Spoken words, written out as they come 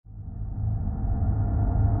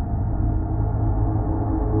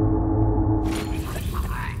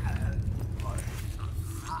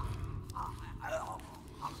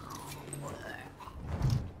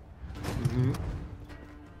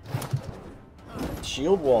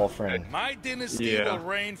Shield wall, friend. My dynasty will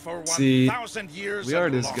reign for 1,000 years. We are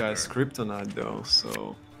and this longer. guy's kryptonite though,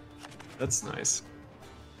 so that's nice.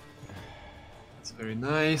 That's very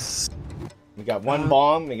nice. We got one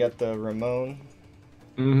bomb. We got the Ramon.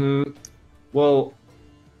 Well,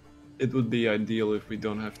 it would be ideal if we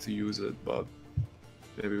don't have to use it, but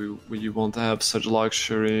maybe we won't have such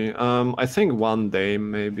luxury. I think one day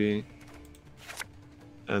maybe,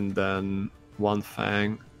 and then one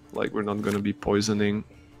fang. Like we're not gonna be poisoning.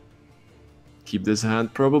 Keep this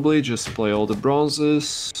hand probably. Just play all the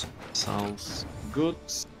bronzes. Sounds good.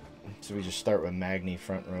 So we just start with Magni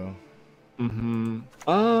front row.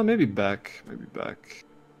 Maybe back. Maybe back.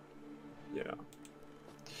 Yeah.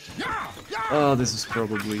 This is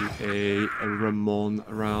probably a Ramon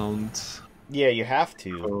round. Yeah, you have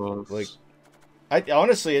to. Like, I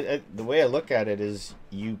honestly, the way I look at it is,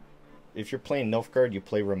 if you're playing Nilfgaard, you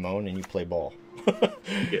play Ramon and you play ball.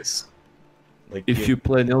 Yes. Like if you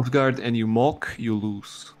play Nilfgaard and you mock, you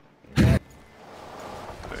lose.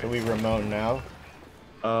 So we Ramon now.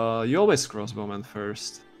 You always crossbowman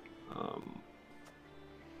first.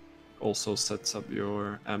 Also sets up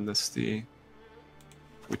your amnesty,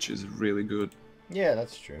 which is really good. Yeah,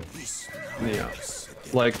 that's true. Yeah.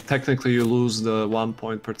 Like, technically you lose the 1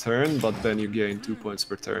 point per turn, but then you gain 2 points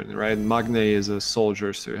per turn, right? Magne is a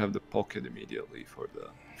soldier, so you have the pocket immediately for the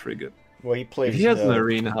frigate. Well, he plays. If he has a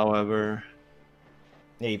marine, however...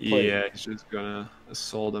 Yeah, he's just gonna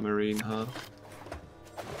assault a marine, huh?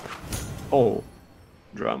 Oh.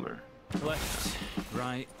 Drummer. Left,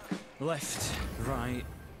 right, left, right.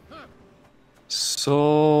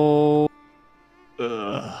 So...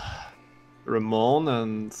 Ramon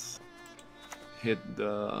and hit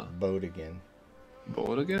the boat again.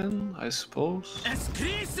 Boat again, I suppose.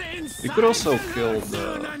 You could also kill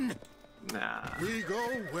the. Nah. We go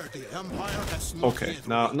where the Empire has Okay,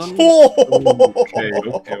 now no. Okay,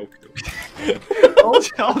 okay.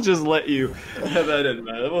 I'll just let you have at it,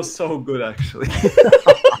 man. That was so good, actually.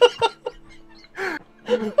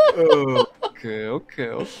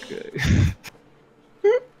 Okay.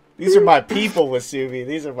 These are my people, Wasumi.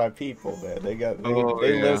 These are my people, man. They yeah.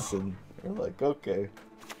 listen. They're like, okay.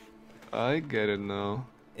 I get it now.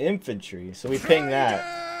 Infantry. So we ping that.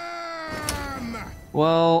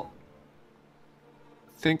 Well,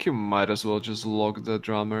 I think you might as well just log the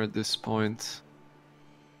drummer at this point.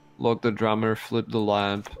 Log the drummer, flip the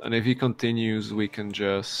lamp, and if he continues, we can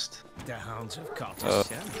just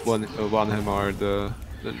one hammer the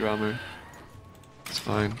drummer. It's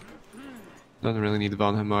fine. Doesn't really need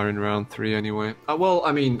Van Hamar in round 3 anyway. Well,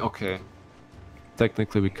 I mean, okay.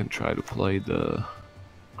 Technically, we can try to play the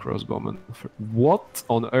crossbowman. What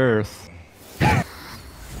on earth?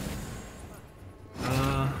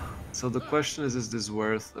 So the question is this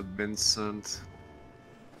worth a Vincent?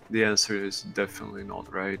 The answer is definitely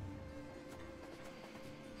not, right?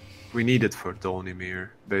 We need it for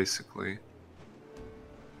Donimir, basically.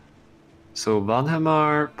 So Van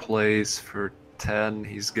Hamar plays for 10,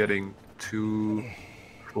 he's getting 2,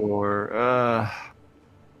 4,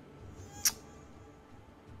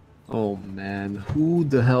 oh man, who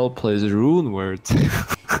the hell plays Runeward?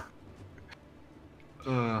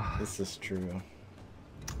 This is true.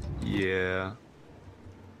 Yeah.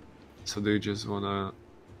 So they just wanna...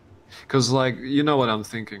 Cause like, you know what I'm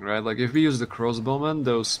thinking, right? Like if we use the crossbowman,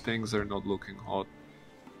 those pings are not looking hot.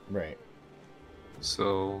 Right.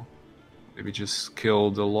 So maybe just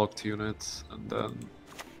kill the locked units and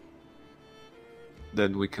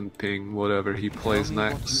then we can ping whatever he plays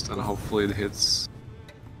next, and hopefully it hits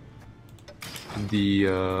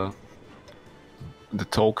the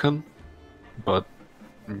token. But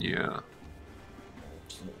yeah.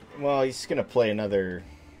 Well, he's gonna play another.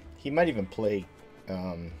 He might even play.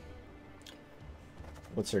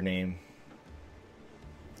 What's her name?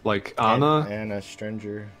 Like Anna. Anna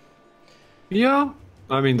Stranger. Yeah,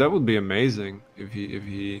 I mean that would be amazing if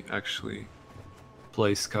he actually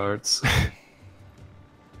plays cards.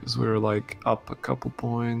 Because we're like up a couple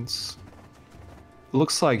points.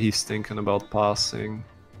 Looks like he's thinking about passing,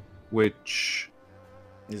 which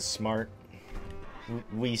is smart.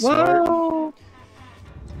 We smart. Well,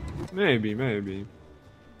 maybe.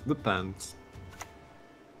 Depends.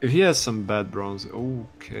 If he has some bad bronze,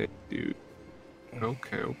 okay, dude.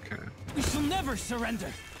 Okay. We shall never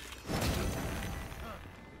surrender.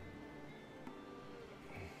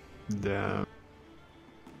 Damn.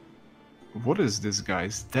 What is this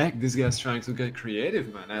guy's deck? This guy's trying to get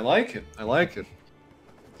creative, man. I like it.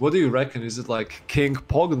 What do you reckon? Is it like King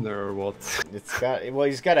Pogner or what? It's got. Well,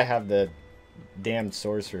 he's got to have the damned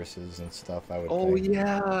sorceresses and stuff. I would. Oh think.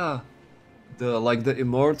 yeah, the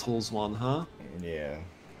Immortals one, huh? Yeah.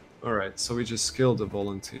 Alright, so we just killed the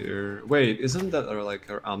volunteer. Wait, isn't that like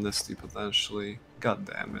our amnesty potentially? God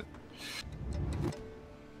damn it.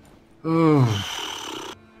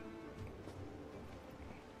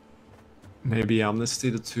 Maybe amnesty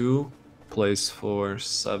the 2 plays for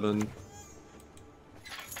 7.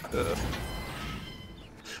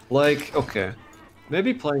 Like, okay.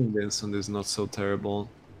 Maybe playing Vincent is not so terrible.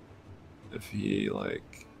 If he,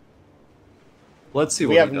 like... Let's see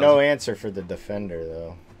what we have he does. no answer for the defender,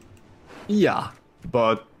 though. Yeah,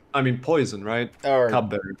 but, I mean, poison, right? Or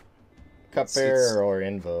Cupbearer. Cupbearer or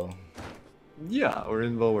Invo. Yeah, or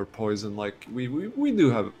Invo or poison. Like, we do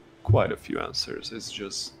have quite a few answers. It's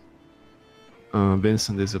just...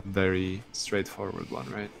 Vincent is a very straightforward one,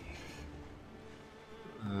 right?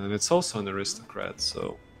 And it's also an aristocrat,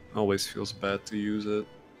 so always feels bad to use it.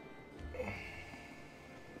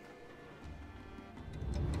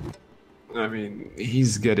 I mean,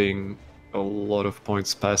 he's getting a lot of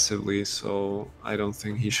points passively, so I don't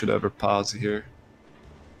think he should ever pass here.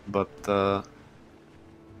 But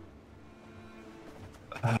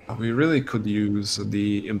we really could use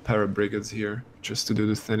the Impera Brigades here, just to do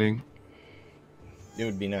the thinning. It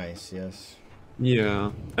would be nice, yes.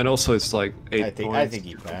 Yeah, and also it's like 8 points. I think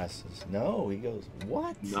he passes. No, he goes,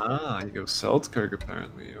 what? Nah, he goes Southkirk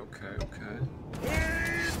apparently. Okay, okay.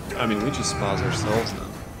 I mean, we just pass ourselves then.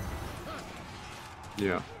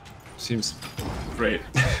 Yeah, seems great.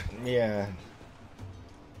 Yeah.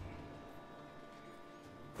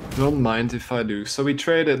 Don't mind if I do. So we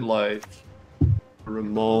traded like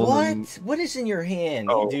Ramon. What? What is in your hand?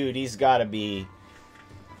 Oh. Dude, he's gotta be...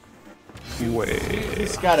 Wait.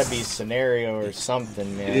 He's gotta be scenario or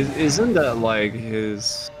something, man. Isn't that like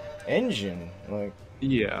his... Engine? Like...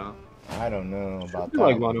 Yeah. I don't know about that.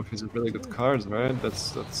 Like one of his really good cards, right?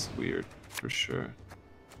 That's weird, for sure.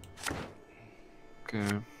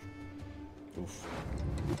 Okay. Oof.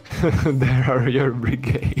 There are your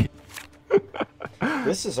brigade.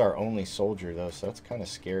 This is our only soldier, though, so that's kind of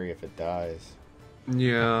scary if it dies.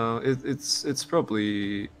 Yeah, it's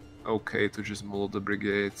probably okay to just mold the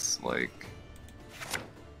brigades, like...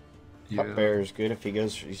 Yeah. Cupbearer's good if he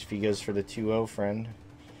goes for the 2-0 friend.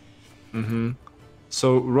 Mm-hmm.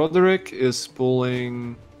 So Roderick is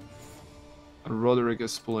pulling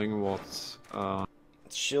what?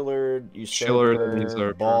 Shillard,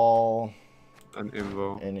 Usurper, Ball, and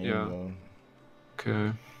Invo. and yeah. Invo.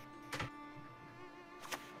 Okay.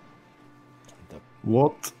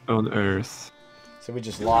 What on earth? So we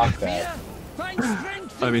just lock that.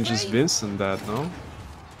 I mean, just Vincent that, no?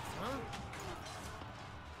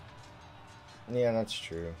 Yeah, that's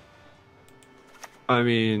true. I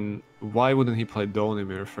mean, why wouldn't he play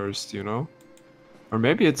Donimir first, you know? Or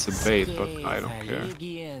maybe it's a bait, but I don't care.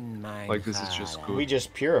 Like, this is just good. We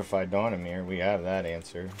just purified Donimir. We have that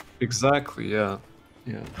answer. Exactly, yeah.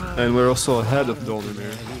 Yeah. And we're also ahead of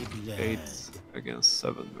Donimir. 8 against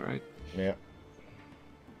 7, right? Yeah.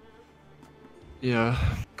 Yeah.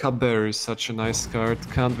 Cupbearer is such a nice card.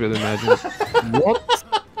 Can't really imagine. What?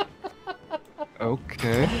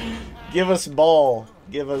 Okay. Give us ball.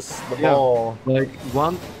 Give us the ball. Like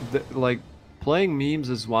like playing memes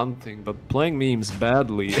is one thing, but playing memes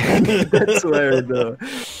badly, that's where it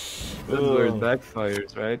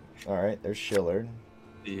backfires, right? All right, there's Shillard.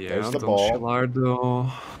 Yeah, there's the Don ball.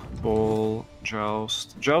 Shilardo, Ball,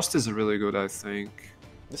 Joust. Joust is really good, I think.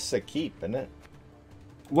 This is a keep, isn't it?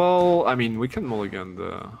 Well, I mean, we can mulligan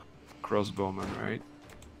the crossbowman, right?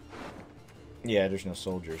 Yeah, there's no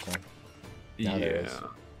soldiers, huh? Now there is. Yeah.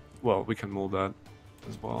 Well, we can mull that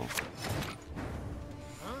as well.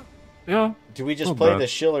 Yeah. Do we just not play bad. the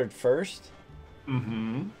Shillard first?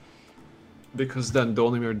 Mm-hmm. Because then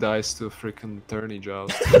Donimir dies to a freaking tourney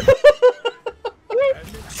joust.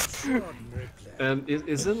 And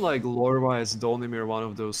isn't like lore-wise Donimir one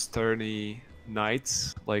of those tourney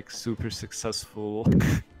knights, like super successful?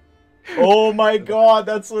 Oh my god,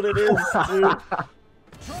 that's what it is, dude.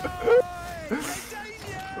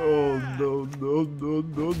 Oh no.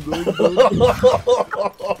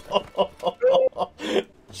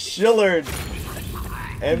 Shillard,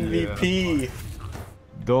 MVP. Yeah.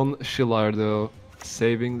 Don Shilardo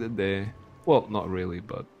saving the day. Well, not really,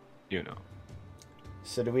 but you know.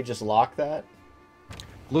 So do we just lock that?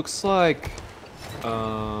 Looks like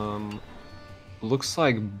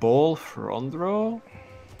ball front row,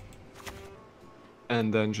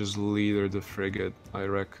 and then just leader the frigate, I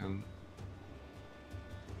reckon.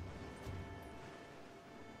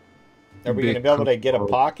 Are we Big gonna be able to get a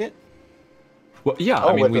control. pocket? Well, yeah, Oh,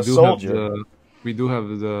 I mean with we the do soldier.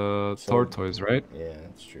 have the tortoise, right? Yeah,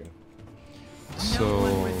 that's true.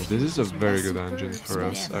 So this is a very good engine for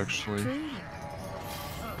us, actually.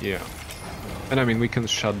 Yeah. And I mean, we can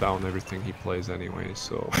shut down everything he plays anyway,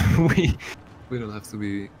 so we don't have to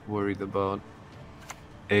be worried about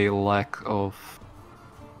a lack of...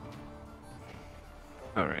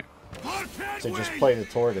 Alright. So just play the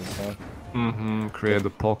tortoise, huh? Mm-hmm, create a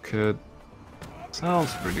pocket.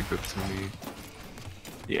 Sounds pretty good to me.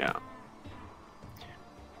 Yeah.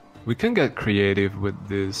 We can get creative with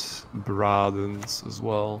these Bradens as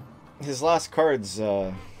well. His last card's,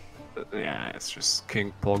 Yeah, it's just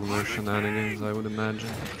King Pogmer shenanigans, I would imagine.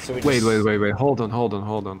 So we wait, just... wait, hold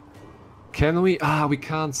on. Can we... Ah, we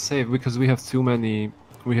can't save because we have too many...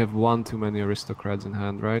 We have one too many aristocrats in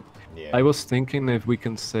hand, right? Yeah. I was thinking if we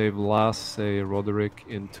can save last, say, Roderick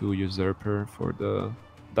into Usurper for the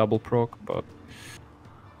double proc, but...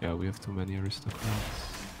 Yeah, we have too many aristocrats.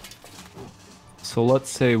 So let's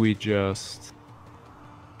say we just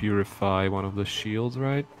purify one of the shields,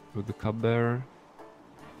 right? With the cupbearer.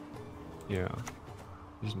 Yeah.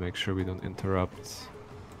 Just make sure we don't interrupt.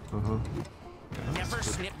 Yeah, Never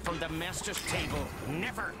snip from the master's table.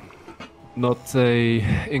 Never. not a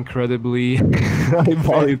incredibly high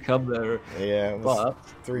value cupbearer. Yeah, but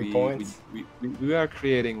 3 points. We are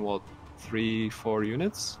creating what, 3-4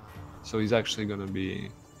 units? So he's actually gonna be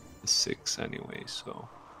 6 anyway, so.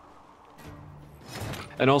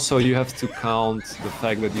 And also you have to count the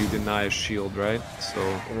fact that you deny a shield, right? So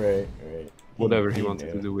Right. whatever he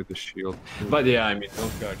wanted to do with the shield. But yeah, I mean,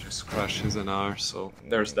 Nilfgaard just crushes an R, so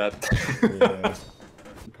there's that. Yeah.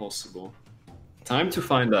 Impossible. Time to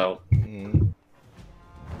find out.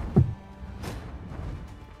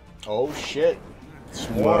 Oh shit.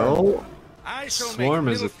 Swarm. Well, I shall Swarm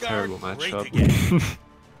make is a Nilfgaard terrible great matchup. again.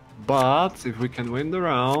 But if we can win the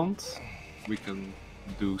round, we can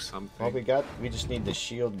do something. Well, we just need the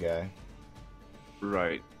shield guy.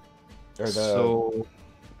 Right. Or the... So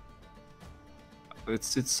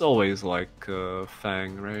it's always like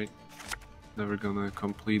Fang, right? Never gonna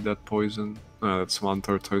complete that poison. That's one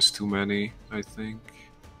tortoise too many, I think.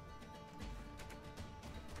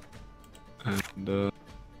 And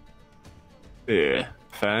yeah,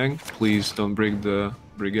 Fang, please don't break the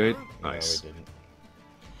brigade. Nice. No, we didn't.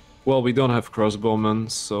 Well, we don't have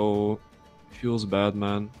crossbowmen, so feels bad,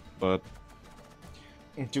 man. But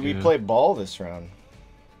do we play ball this round?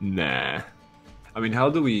 Nah. I mean, how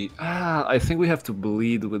do we... I think we have to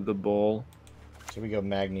bleed with the ball. So we go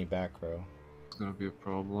Magni back row. It's gonna be a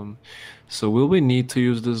problem. So will we need to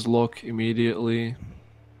use this lock immediately?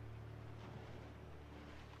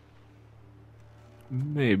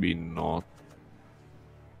 Maybe not.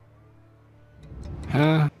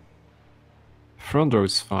 Front row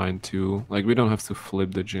is fine too. Like, we don't have to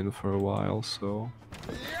flip the Jin for a while, so...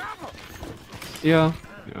 Yeah.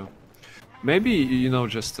 Maybe, you know,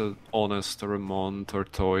 just an honest Ramon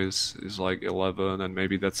tortoise is like 11, and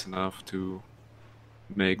maybe that's enough to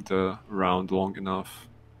make the round long enough.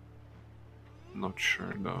 Not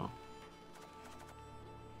sure though.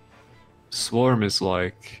 Swarm is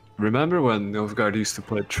like... Remember when Nilfgaard used to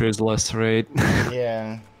play Triz Lacerate?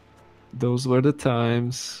 Yeah. Those were the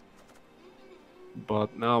times.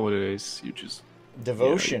 But nowadays, you just...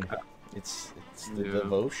 Devotion. Yeah, It's the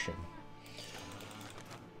devotion.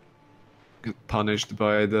 Get punished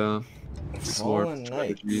by the sword Fallen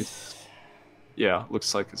strategies. Yeah,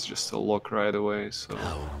 looks like it's just a lock right away, so...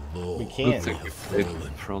 We Good can. thing we played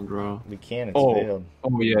front row. We can, it's failed.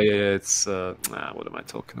 Oh yeah, it's... Nah, what am I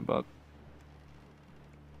talking about?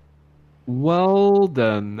 Well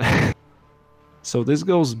then... So this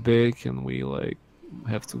goes big and we like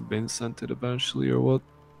have to Vincent it eventually or what?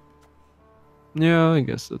 Yeah, I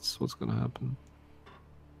guess that's what's gonna happen.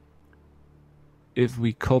 If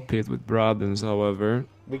we copy it with Bradens, however...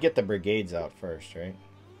 We get the brigades out first, right?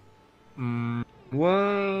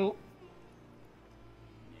 Well...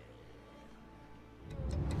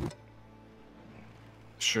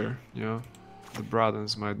 Sure, yeah. The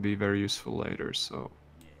Bradens might be very useful later, so...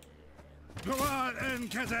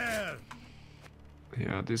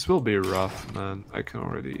 Yeah, this will be rough, man. I can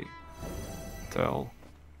already tell.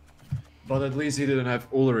 But at least he didn't have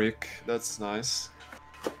Ulrich. That's nice.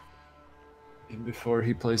 Before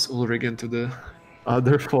he plays Ulrich into the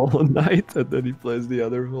other Fallen Knight, and then he plays the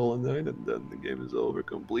other Fallen Knight, and then the game is over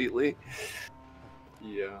completely.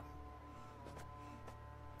 Yeah.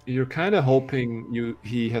 You're kind of hoping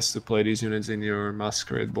he has to play these units in your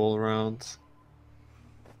Masquerade Ball round,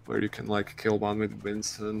 where you can like kill one with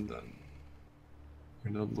Vincent, and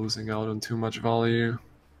you're not losing out on too much value.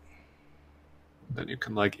 Then you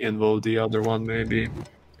can like invoke the other one maybe.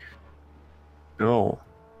 No.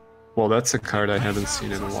 Well, that's a card I haven't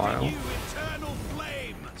seen in a while.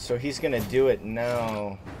 So he's gonna do it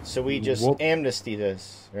now. So we just amnesty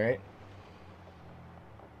this, right?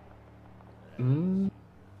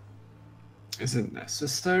 Is it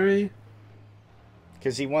necessary?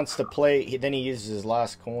 Because he wants to play. Then he uses his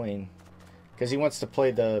last coin. Because he wants to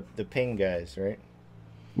play the ping guys, right?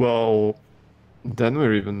 Well, then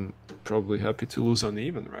we're even probably happy to lose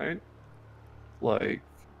uneven, right? Like,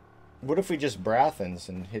 what if we just Brathens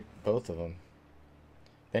and hit both of them?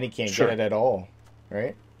 Then he can't Sure. get it at all,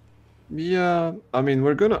 right? yeah, I mean,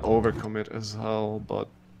 we're gonna overcommit as hell, but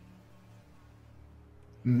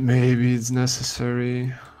maybe it's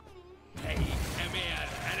necessary.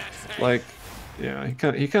 Like, yeah,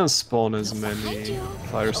 he can spawn as many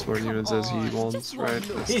Fire Sword units as he wants, right?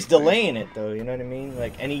 That's He's the thing. delaying it though, you know what I mean?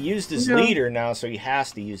 Like, and he used his Yeah. leader now, so he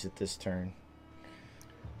has to use it this turn.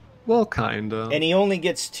 Well, kinda. And he only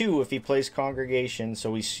gets 2 if he plays Congregation,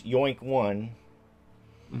 so he's yoink 1.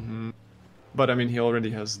 But I mean, he already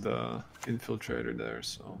has the Infiltrator there,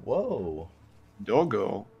 so... Whoa.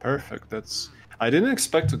 Doggo. Perfect. That's... I didn't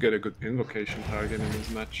expect to get a good invocation target in this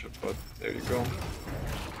matchup, but there you go.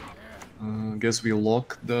 Guess we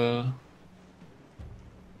lock the...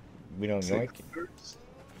 We don't yoink it. first.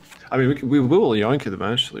 I mean, we will yoink it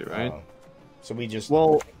eventually, right? Oh. So we just...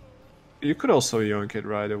 Well, you could also yoink it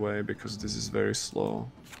right away, because this is very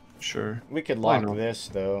slow. Sure. we could why lock not? this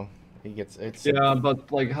though. He gets... It's... Yeah,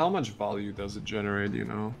 but like, how much value does it generate, you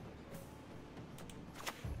know?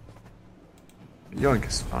 Yoink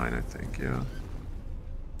is fine, I think, yeah.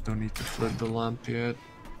 Don't need to flip the lamp yet.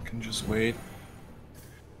 Can just wait.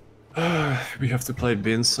 We have to play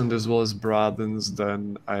Vincent as well as Bradens,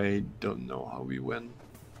 then I don't know how we win.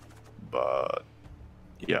 But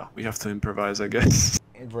yeah, we have to improvise, I guess.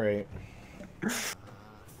 Right.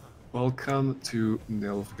 Welcome to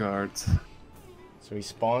Nilfgaard. So he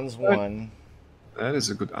spawns 1. That is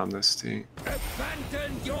a good amnesty.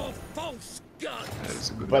 Abandon your false gods. That is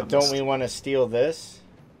a good But don't amnesty. we want to steal this?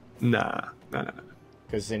 Nah.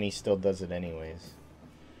 Because then he still does it anyways.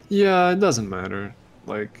 Yeah, it doesn't matter.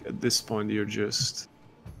 Like, at this point, you're just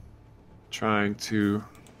trying to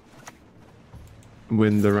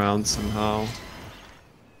win the round somehow.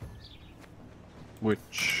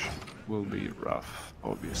 Which will be rough,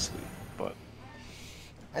 obviously, but...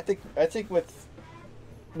 I think with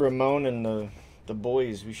Ramon and the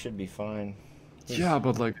boys, we should be fine. He's Yeah,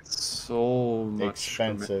 but like, it's so much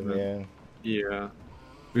expensive, commitment. yeah. Yeah.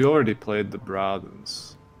 We already played the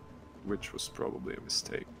Bradens, which was probably a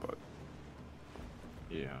mistake, but...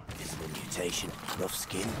 Yeah. Visible mutation, rough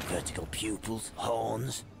skin, vertical pupils,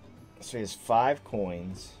 horns. So he has 5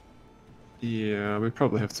 coins. Yeah, we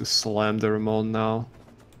probably have to slam the Ramon now.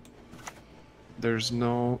 There's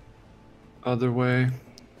no other way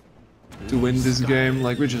to win this game.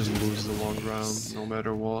 Like, we just lose the long round, no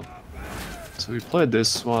matter what. So we play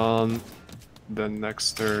this one, then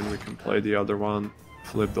next turn we can play the other one,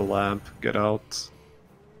 flip the lamp, get out.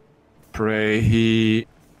 Pray he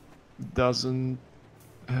doesn't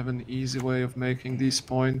have an easy way of making these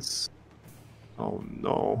points. Oh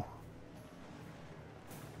no.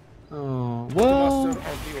 Oh, well,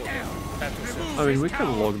 I mean, we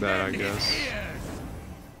can log that, I guess.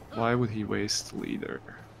 Why would he waste leader?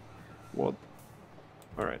 What?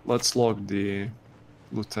 Alright, let's log the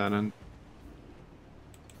lieutenant.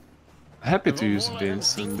 Happy to use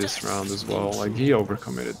Vince in this round as well. Like, he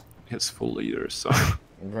overcommitted his full leader, so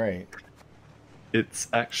Right. it's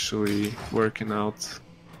actually working out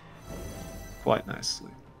quite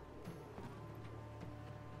nicely.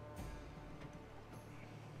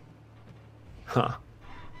 Huh.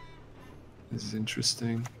 This is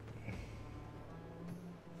interesting.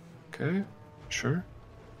 Okay, sure.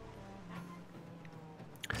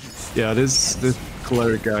 Yeah, the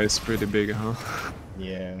cleric guy is pretty big, huh?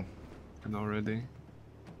 Yeah. And already.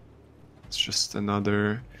 It's just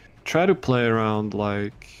another... Try to play around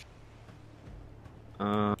like...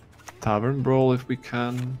 Tavern Brawl if we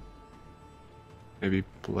can. Maybe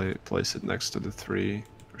place it next to the 3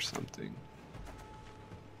 or something.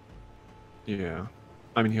 Yeah.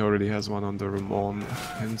 I mean, he already has one on the Ramon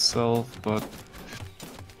himself, but...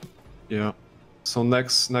 Yeah. So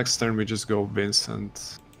next turn we just go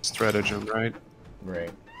Vincent stratagem, right?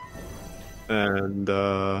 Right. And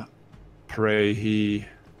pray he...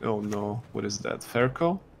 Oh no, what is that?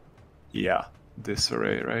 Ferco? Yeah,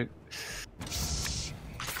 disarray, right?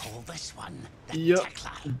 Call this one the Yep,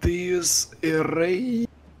 Tickler. disarray.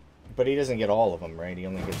 But he doesn't get all of them, right? He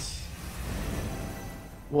only gets...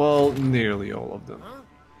 Well, nearly all of them.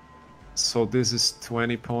 So this is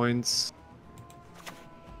 20 points.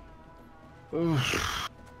 Oof.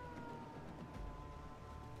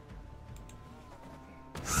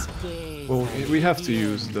 Well, we have to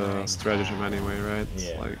use the stratagem anyway, right?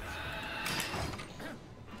 Yeah. Like,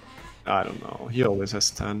 I don't know. He always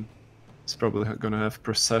has 10. He's probably gonna have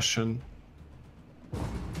procession.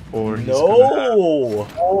 Or he's No! gonna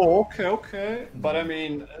have... Oh, okay, okay. But I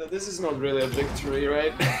mean, this is not really a victory,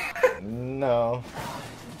 right? No.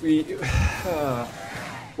 We...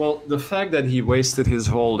 well, the fact that he wasted his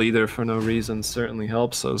whole leader for no reason certainly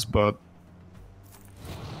helps us, but...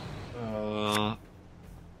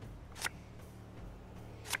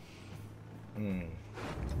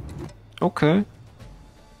 Okay.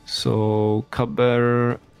 So,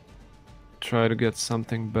 cupbearer, try to get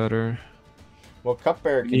something better. Well,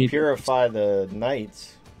 cupbearer can purify the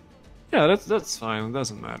knights. Yeah, that's fine. It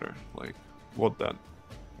doesn't matter. Like, what then?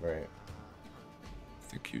 Right.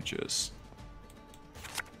 I think you just...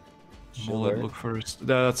 Mullet, look first.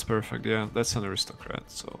 That's perfect, yeah. That's an aristocrat,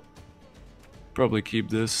 so... Probably keep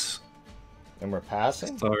this. And we're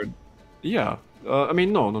passing? Start. Yeah. I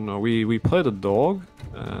mean, no. We play the dog,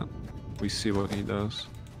 and we see what he does.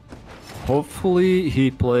 Hopefully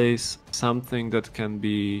he plays something that can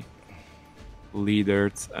be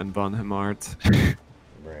leadered and Van Hemart.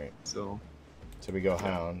 Right. So we go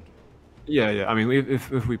Hound. Yeah. I mean,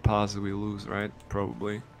 if we pass, we lose, right?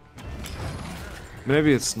 Probably.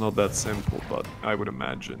 Maybe it's not that simple, but I would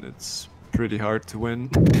imagine it's pretty hard to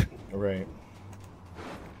win. Right.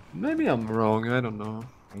 Maybe I'm wrong. I don't know.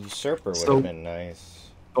 Usurper would have been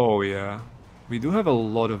nice. Oh yeah, we do have a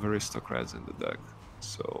lot of aristocrats in the deck,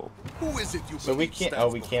 so. Who is it you so we can't. Oh,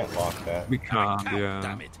 we can't lock that. We can't,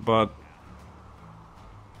 yeah. But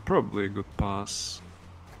probably a good pass.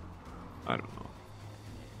 I don't know.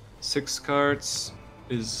 6 cards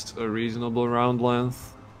is a reasonable round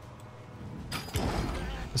length,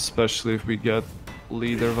 especially if we get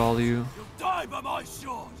leader value. Die by my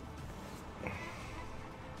sword.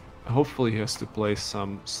 Hopefully he has to play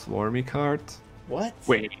some Swarmy card. What?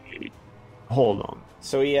 Wait, hold on.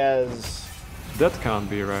 So he has... That can't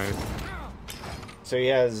be right. So he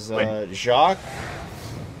has Jacques,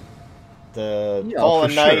 the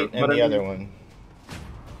Fallen Knight, and the other one.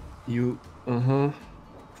 You,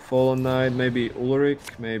 Fallen Knight, maybe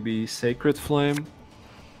Ulrich, maybe Sacred Flame.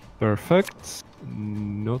 Perfect.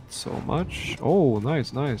 Not so much. Oh,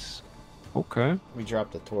 nice. Okay. We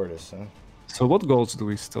dropped the tortoise, huh? So what goals do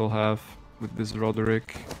we still have with this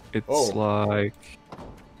Roderick? It's like...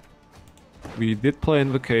 We did play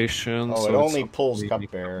Invocation. Oh, so it only pulls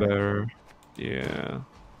Cupbearer. Yeah.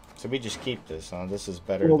 So we just keep this, huh? This is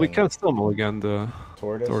better Well, than we can still mulligan the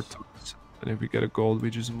tortoise. And if we get a gold, we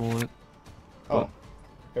just mull it. Oh.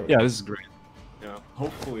 Yeah, this is great. Yeah,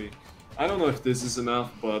 hopefully. I don't know if this is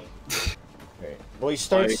enough, but... Okay. Well, he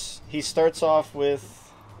starts off with...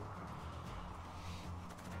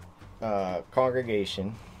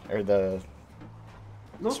 Congregation, or the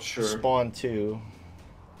Not sure. Spawn 2.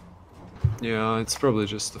 Yeah, it's probably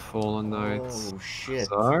just the Fallen Knights. Oh shit.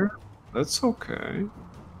 Czar? That's okay.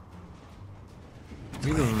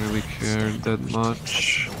 We don't really care that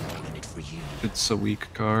much. It's a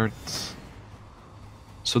weak card.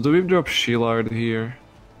 So do we drop Shillard here?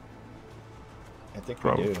 I think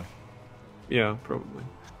we do. Yeah, probably.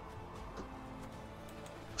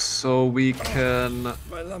 So we can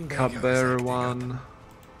Cupbearer one.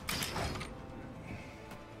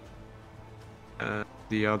 And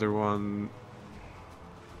the other one...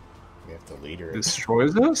 We have to leader.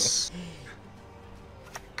 Destroys us?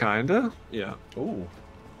 Kinda? Yeah. Ooh.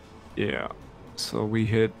 Yeah. So we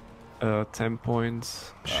hit 10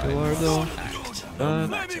 points. Shillardo.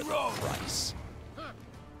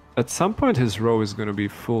 At some point his row is gonna be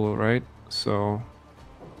full, right? So...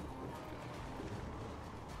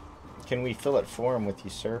 Can we fill it for him with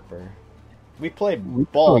Usurper? We play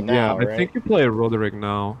ball now, right? I think you play Roderick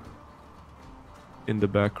now. In the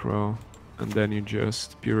back row. And then you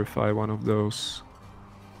just purify one of those.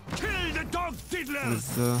 Kill the dog diddlers!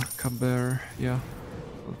 With the Cupbearer, yeah.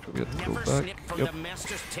 Don't forget to go back. From the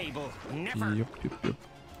master's table. Never. Yep.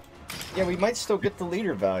 Yeah, we might still get the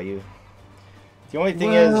leader value. The only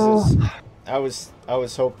thing is I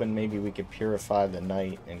was hoping maybe we could purify the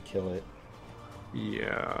knight and kill it.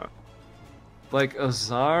 Yeah. Like,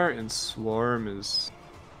 Azar and Swarm is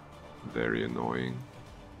very annoying.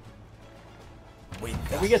 We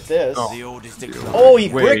get this. Oh, he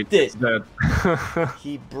bricked it! That.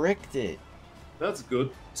 He bricked it. That's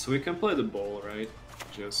good. So we can play the ball, right?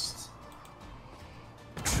 Just...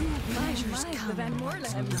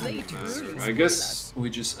 I guess we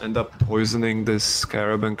just end up poisoning this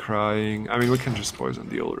Scarab and Crying. I mean, we can just poison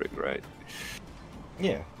the Ulrich, right?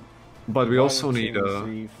 Yeah. But we also need a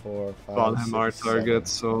 3, 4, 5, Van Hemart 6, target, 7.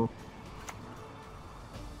 so...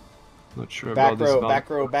 Not sure about this. Back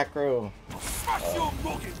row.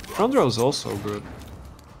 Front row is also good.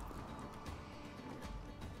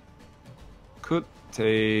 Could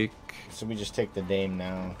take So we just take the Dame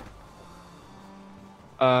now.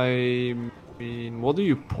 I mean, what do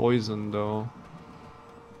you poison though?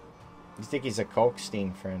 You think he's a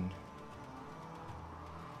Kalkstein friend?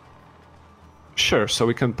 Sure, so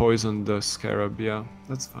we can poison the Scarab, yeah,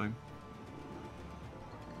 that's fine.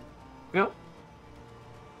 Yeah.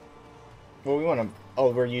 Well, we want to...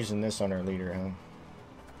 Oh, we're using this on our leader,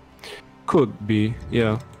 huh? Could be,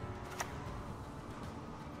 yeah.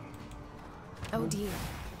 Oh dear.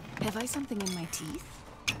 Have I something in my teeth?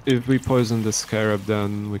 If we poison the Scarab,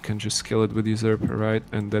 then we can just kill it with Usurper, right?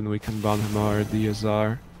 And then we can Vanhamar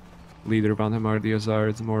DSR. Leader Vanhamar DSR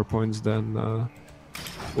is more points than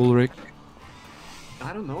Ulrich.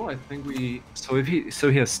 I don't know, I think we... So if he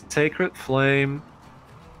has Sacred Flame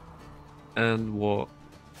and what?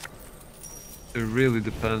 It really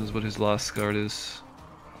depends what his last card is.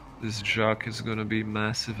 This Jacques is gonna be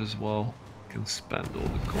massive as well. Can spend all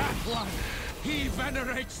the coins. He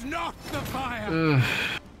venerates not the fire.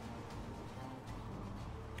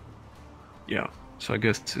 Yeah, so I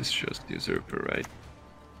guess it's just Usurper, right?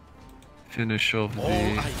 Finish off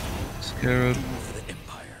the Scarab.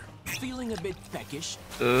 Feeling a bit peckish.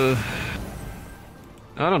 I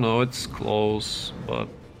don't know, it's close, but...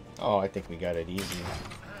 Oh, I think we got it easy.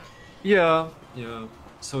 Yeah, yeah.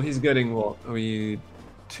 So he's getting what?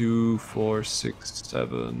 2, 4, 6,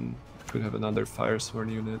 7. Could have another Fire Sworn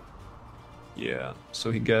unit. Yeah,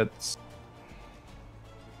 so he gets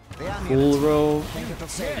full row.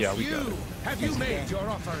 Yeah, we got it. Have you made your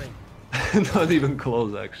offering? Not even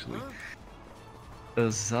close, actually.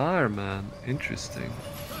 Azar, man, interesting.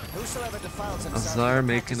 Whosoever defiles himself Azar with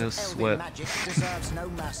the making practice us of sweat. elven magic deserves no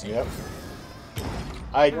mercy. Yep.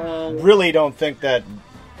 I really don't think that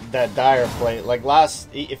dire play, like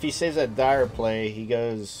if he saves that dire play, he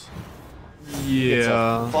goes... It's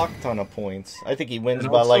a fuck ton of points. I think he wins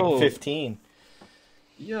And by also, like 15.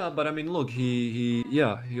 Yeah, but I mean, look, he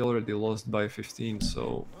already lost by 15,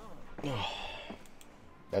 so...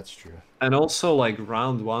 That's true. And also, like,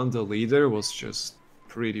 round 1, the leader was just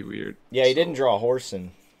pretty weird. Yeah, he didn't draw a horse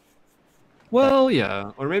in. Well,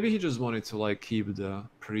 yeah, or maybe he just wanted to, like, keep the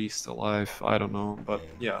priest alive, I don't know, but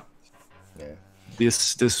yeah. Yeah.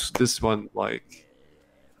 This one, like,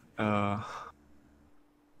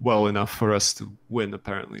 well enough for us to win,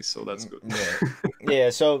 apparently, so that's good. Yeah. Yeah,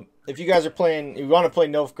 so if you guys are playing, if you want to play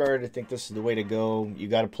Nilfgaard, I think this is the way to go. You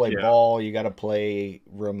got to play Ball, you got to play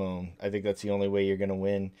Ramon. I think that's the only way you're going to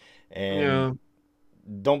win. And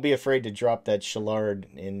don't be afraid to drop that Shallard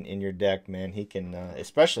in your deck, man. He can,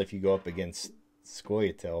 especially if you go up against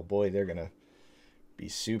Scoia'tael. Boy, they're going to be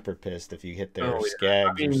super pissed if you hit their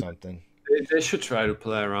Skags or something. They should try to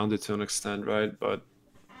play around it to an extent, right? But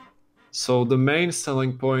so the main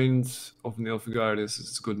selling point of Nilfgaard is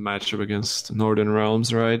it's a good matchup against Northern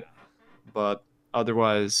Realms, right? But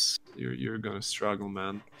otherwise, you're gonna struggle,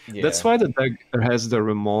 man. Yeah. That's why the deck has the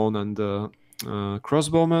Ramon and the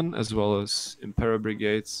Crossbowman, as well as Imperial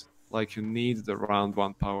Brigades. Like, you need the round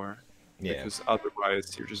 1 power. Yeah. Because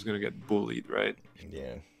otherwise, you're just gonna get bullied, right?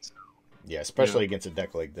 Yeah. Yeah, especially against a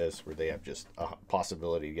deck like this, where they have just a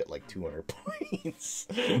possibility to get like 200 points.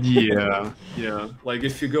 Yeah. Like,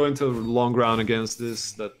 if you go into a long round against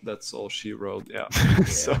this, that's all she wrote. Yeah.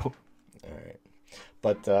 So. All right.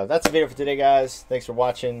 But that's the video for today, guys. Thanks for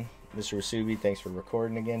watching, Mr. Wasubi. Thanks for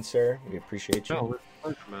recording again, sir. We appreciate you. No, it's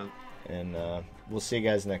pleasure, man. And we'll see you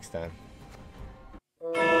guys next time.